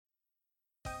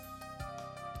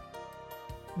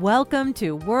Welcome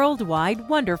to Worldwide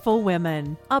Wonderful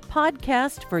Women, a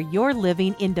podcast for your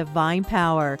living in divine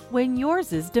power when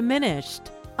yours is diminished.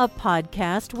 A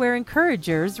podcast where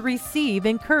encouragers receive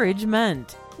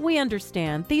encouragement. We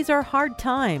understand these are hard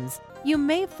times. You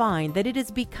may find that it is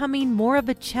becoming more of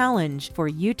a challenge for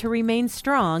you to remain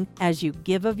strong as you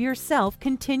give of yourself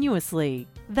continuously.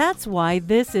 That's why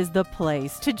this is the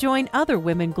place to join other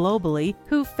women globally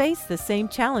who face the same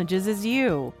challenges as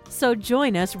you. So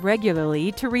join us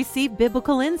regularly to receive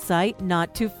biblical insight,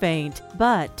 not to faint,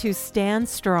 but to stand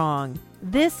strong.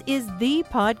 This is the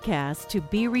podcast to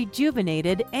be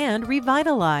rejuvenated and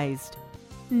revitalized.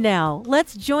 Now,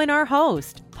 let's join our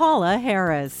host, Paula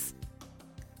Harris.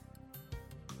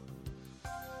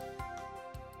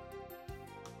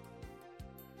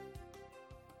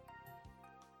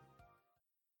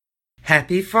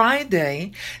 Happy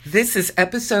Friday. This is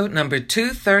episode number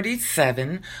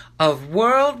 237 of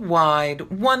Worldwide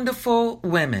Wonderful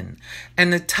Women.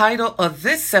 And the title of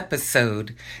this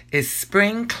episode is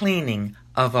Spring Cleaning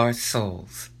of Our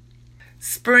Souls.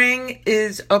 Spring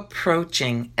is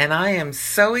approaching, and I am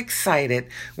so excited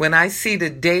when I see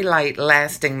the daylight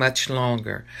lasting much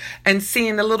longer and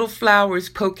seeing the little flowers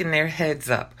poking their heads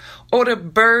up or the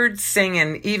birds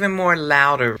singing even more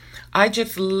louder. I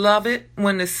just love it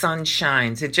when the sun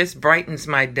shines. It just brightens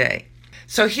my day.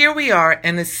 So here we are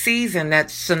in a season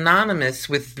that's synonymous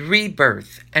with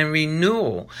rebirth and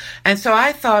renewal. And so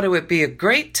I thought it would be a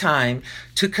great time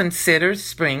to consider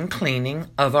spring cleaning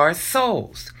of our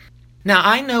souls. Now,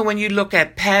 I know when you look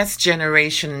at past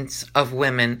generations of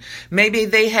women, maybe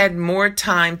they had more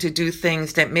time to do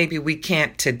things that maybe we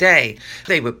can't today.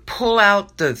 They would pull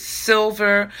out the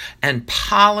silver and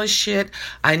polish it.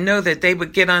 I know that they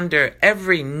would get under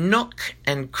every nook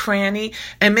and cranny,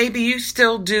 and maybe you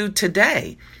still do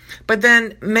today. But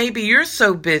then maybe you're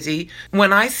so busy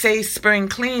when I say spring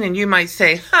clean and you might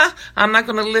say, I'm not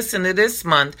going to listen to this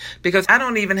month because I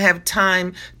don't even have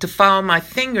time to file my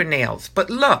fingernails. But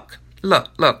look.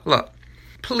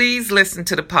 Please listen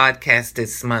to the podcast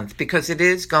this month because it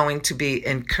is going to be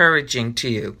encouraging to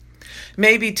you.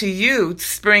 Maybe to you,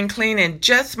 spring cleaning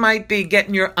just might be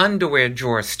getting your underwear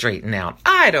drawer straightened out.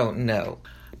 I don't know.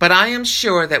 But I am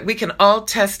sure that we can all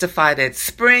testify that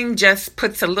spring just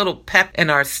puts a little pep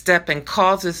in our step and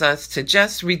causes us to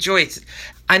just rejoice.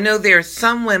 I know there are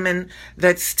some women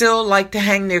that still like to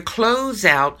hang their clothes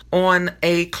out on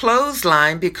a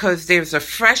clothesline because there's a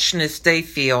freshness they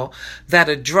feel that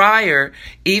a dryer,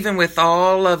 even with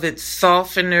all of its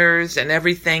softeners and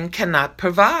everything, cannot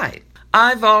provide.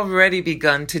 I've already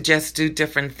begun to just do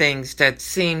different things that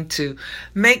seem to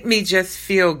make me just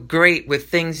feel great with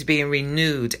things being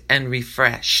renewed and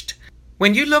refreshed.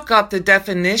 When you look up the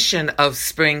definition of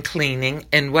spring cleaning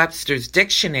in Webster's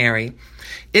dictionary,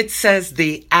 it says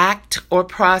the act or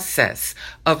process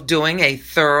of doing a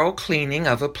thorough cleaning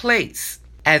of a place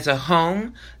as a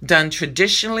home done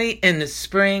traditionally in the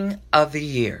spring of the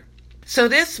year. So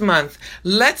this month,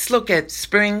 let's look at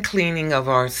spring cleaning of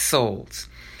our souls.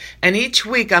 And each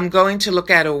week I'm going to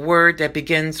look at a word that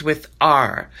begins with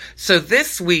R. So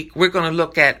this week we're going to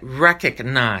look at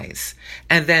recognize.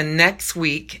 And then next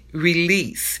week,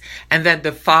 release. And then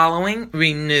the following,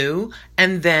 renew.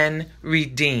 And then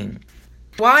redeem.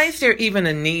 Why is there even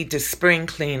a need to spring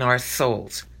clean our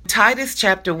souls? Titus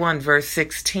chapter 1 verse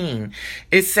 16,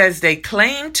 it says they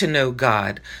claim to know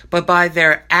God, but by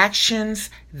their actions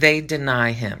they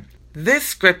deny him. This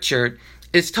scripture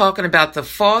is talking about the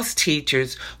false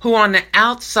teachers who on the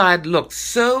outside look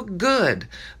so good,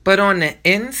 but on the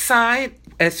inside,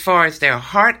 as far as their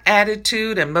heart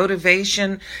attitude and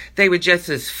motivation, they were just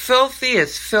as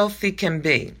filthy can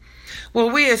be. Well,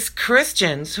 we as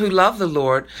Christians who love the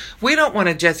Lord, we don't want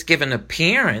to just give an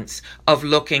appearance of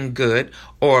looking good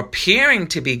or appearing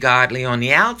to be godly on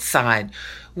the outside.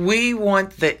 We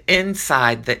want the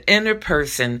inside, the inner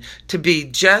person, to be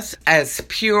just as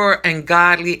pure and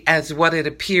godly as what it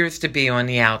appears to be on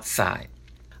the outside.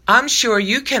 I'm sure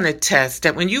you can attest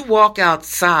that when you walk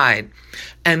outside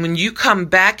and when you come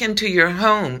back into your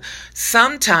home,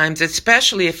 sometimes,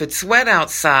 especially if it's wet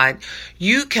outside,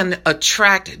 you can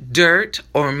attract dirt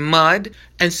or mud.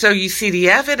 And so you see the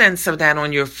evidence of that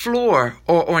on your floor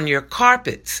or on your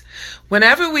carpets.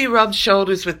 Whenever we rub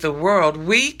shoulders with the world,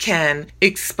 we can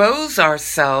expose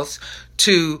ourselves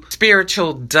to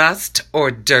spiritual dust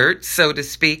or dirt, so to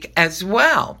speak, as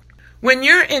well. When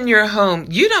you're in your home,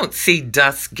 you don't see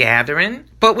dust gathering,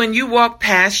 but when you walk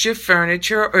past your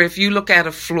furniture or if you look at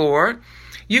a floor,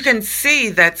 you can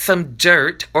see that some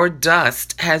dirt or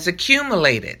dust has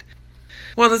accumulated.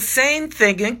 Well, the same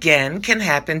thing again can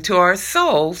happen to our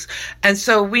souls, and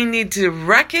so we need to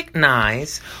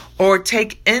recognize or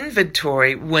take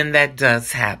inventory when that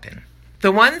does happen.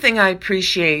 The one thing I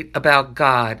appreciate about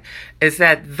God is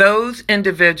that those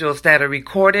individuals that are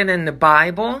recorded in the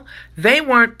Bible, they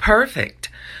weren't perfect.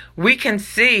 We can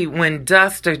see when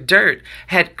dust or dirt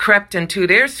had crept into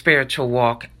their spiritual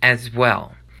walk as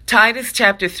well. Titus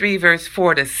chapter 3 verse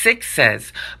 4-6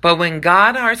 says, "But when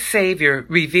God our Savior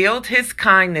revealed his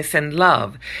kindness and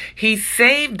love, he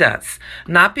saved us,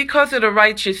 not because of the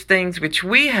righteous things which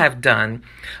we have done,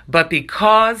 but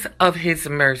because of his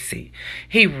mercy.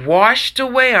 He washed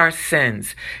away our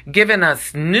sins, giving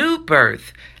us new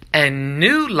birth and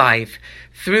new life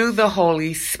through the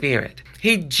Holy Spirit.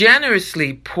 He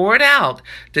generously poured out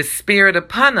the Spirit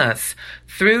upon us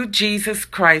through Jesus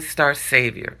Christ our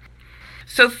Savior."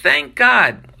 So thank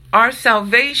God, our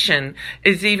salvation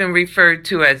is even referred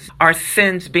to as our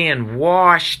sins being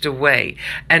washed away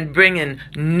and bringing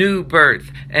new birth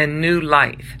and new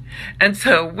life. And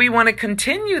so we want to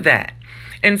continue that.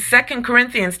 In 2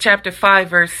 Corinthians chapter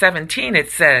 5 verse 17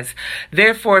 it says,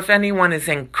 "Therefore if anyone is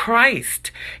in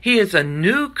Christ, he is a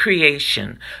new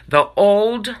creation. The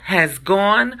old has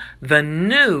gone, the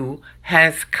new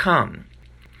has come."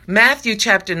 Matthew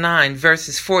chapter 9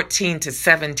 verses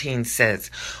 14-17 says,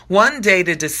 "One day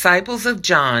the disciples of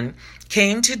John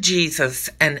came to Jesus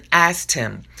and asked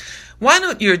him, 'Why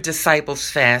don't your disciples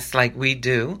fast like we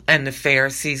do and the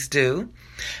Pharisees do?'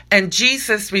 And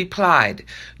Jesus replied,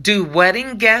 'Do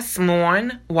wedding guests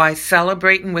mourn while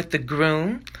celebrating with the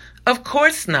groom? Of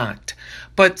course not.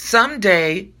 But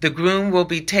someday the groom will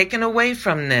be taken away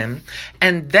from them,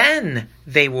 and then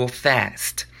they will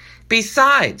fast.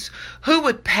 Besides, who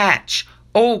would patch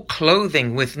old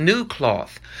clothing with new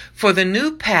cloth? For the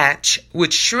new patch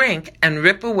would shrink and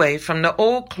rip away from the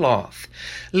old cloth,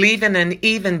 leaving an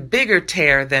even bigger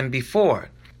tear than before.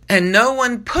 And no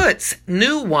one puts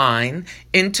new wine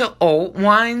into old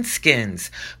wineskins,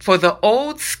 for the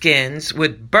old skins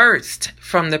would burst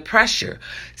from the pressure,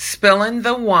 spilling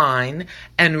the wine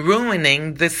and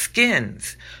ruining the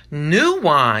skins. New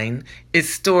wine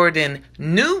is stored in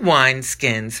new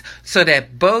wineskins so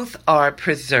that both are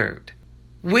preserved."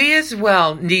 We as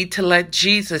well need to let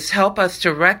Jesus help us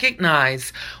to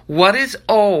recognize what is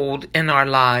old in our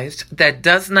lives that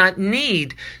does not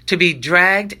need to be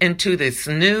dragged into this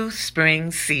new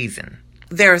spring season.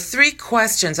 There are 3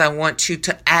 questions I want you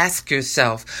to ask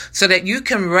yourself so that you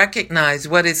can recognize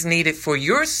what is needed for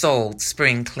your soul's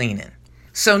spring cleaning.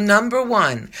 So number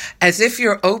 1, as if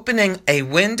you're opening a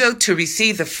window to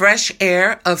receive the fresh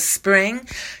air of spring,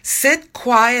 sit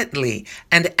quietly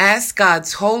and ask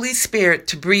God's Holy Spirit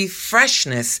to breathe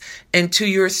freshness into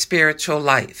your spiritual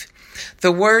life.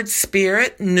 The word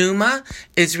spirit, pneuma,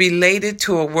 is related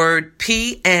to a word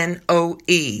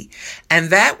P-N-O-E, and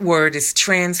that word is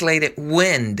translated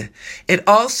wind. It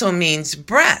also means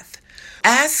breath.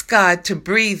 Ask God to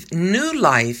breathe new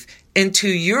life into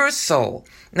your soul.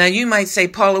 Now you might say,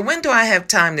 "Paula, when do I have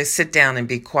time to sit down and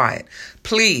be quiet?"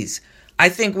 Please, I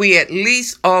think we at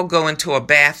least all go into a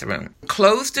bathroom.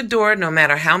 Close the door no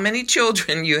matter how many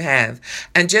children you have,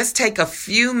 and just take a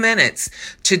few minutes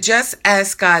to just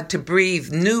ask God to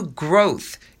breathe new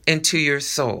growth into your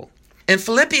soul. In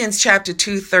Philippians chapter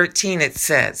 2:13 it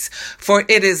says, "For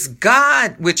it is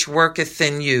God which worketh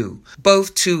in you,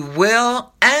 both to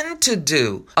will and to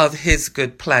do of his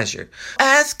good pleasure."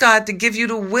 Ask God to give you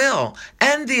the will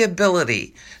and the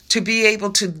ability to be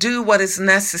able to do what is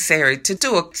necessary to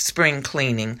do a spring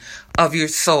cleaning of your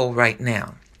soul right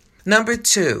now. Number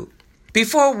 2,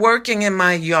 before working in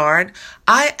my yard,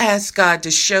 I ask God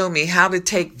to show me how to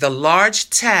take the large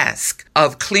task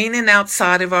of cleaning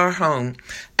outside of our home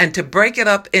and to break it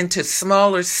up into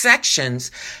smaller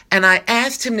sections, and I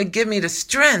asked him to give me the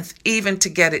strength even to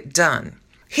get it done.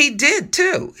 He did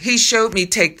too. He showed me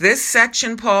take this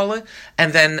section, Paula,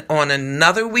 and then on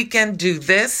another weekend do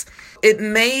this. It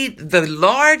made the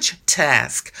large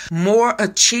task more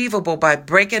achievable by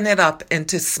breaking it up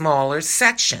into smaller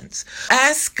sections.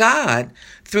 Ask God,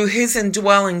 through his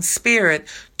indwelling spirit,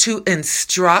 to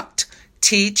instruct,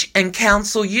 teach, and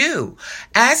counsel you.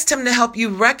 Ask him to help you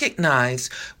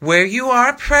recognize where you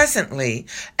are presently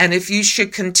and if you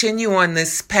should continue on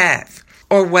this path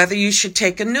or whether you should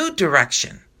take a new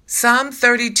direction. Psalm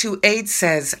 32:8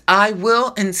 says, "I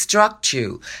will instruct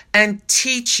you and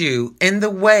teach you in the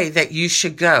way that you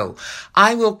should go.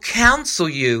 I will counsel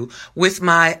you with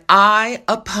my eye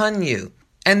upon you."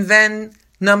 And then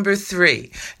Number 3,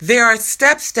 there are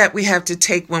steps that we have to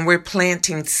take when we're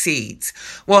planting seeds.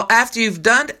 Well, after you've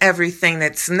done everything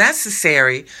that's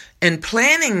necessary in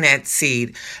planting that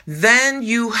seed, then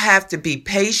you have to be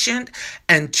patient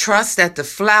and trust that the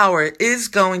flower is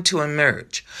going to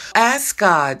emerge. Ask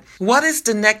God, what is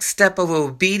the next step of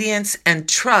obedience and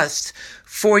trust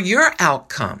for your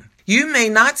outcome? You may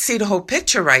not see the whole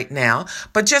picture right now,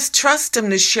 but just trust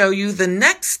Him to show you the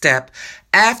next step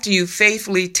after you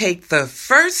faithfully take the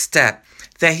first step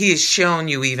that He has shown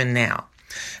you even now.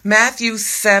 Matthew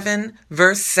 7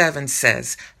 verse 7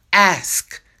 says,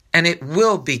 "Ask, and it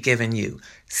will be given you.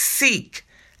 Seek,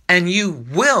 and you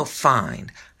will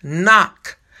find.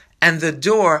 Knock, and the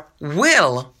door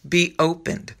will be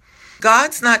opened."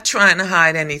 God's not trying to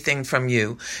hide anything from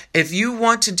you. If you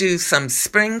want to do some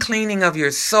spring cleaning of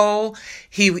your soul,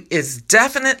 He is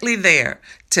definitely there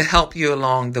to help you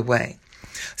along the way.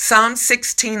 Psalm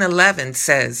 16:11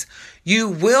 says, "You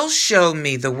will show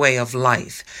me the way of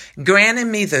life,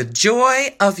 granting me the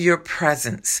joy of your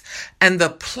presence and the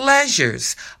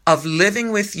pleasures of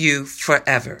living with you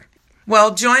forever."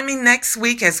 Well, join me next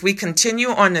week as we continue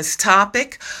on this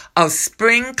topic of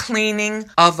spring cleaning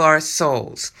of our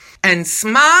souls. And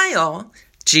smile,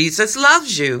 Jesus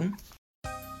loves you.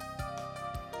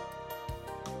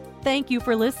 Thank you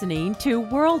for listening to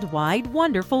Worldwide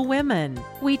Wonderful Women.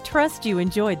 We trust you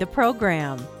enjoyed the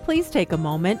program. Please take a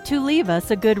moment to leave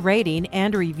us a good rating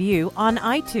and review on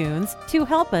iTunes to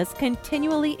help us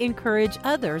continually encourage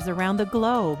others around the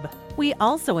globe. We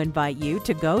also invite you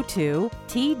to go to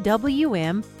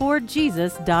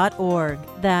twmforjesus.org.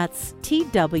 That's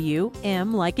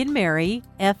TWM like in Mary,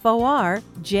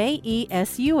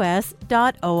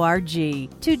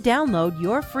 FORJESUS.org to download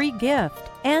your free gift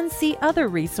and see other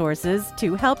resources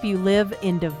to help you live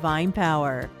in divine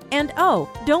power. And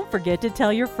don't forget to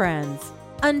tell your friends.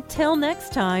 Until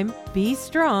next time, be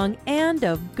strong and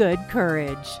of good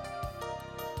courage.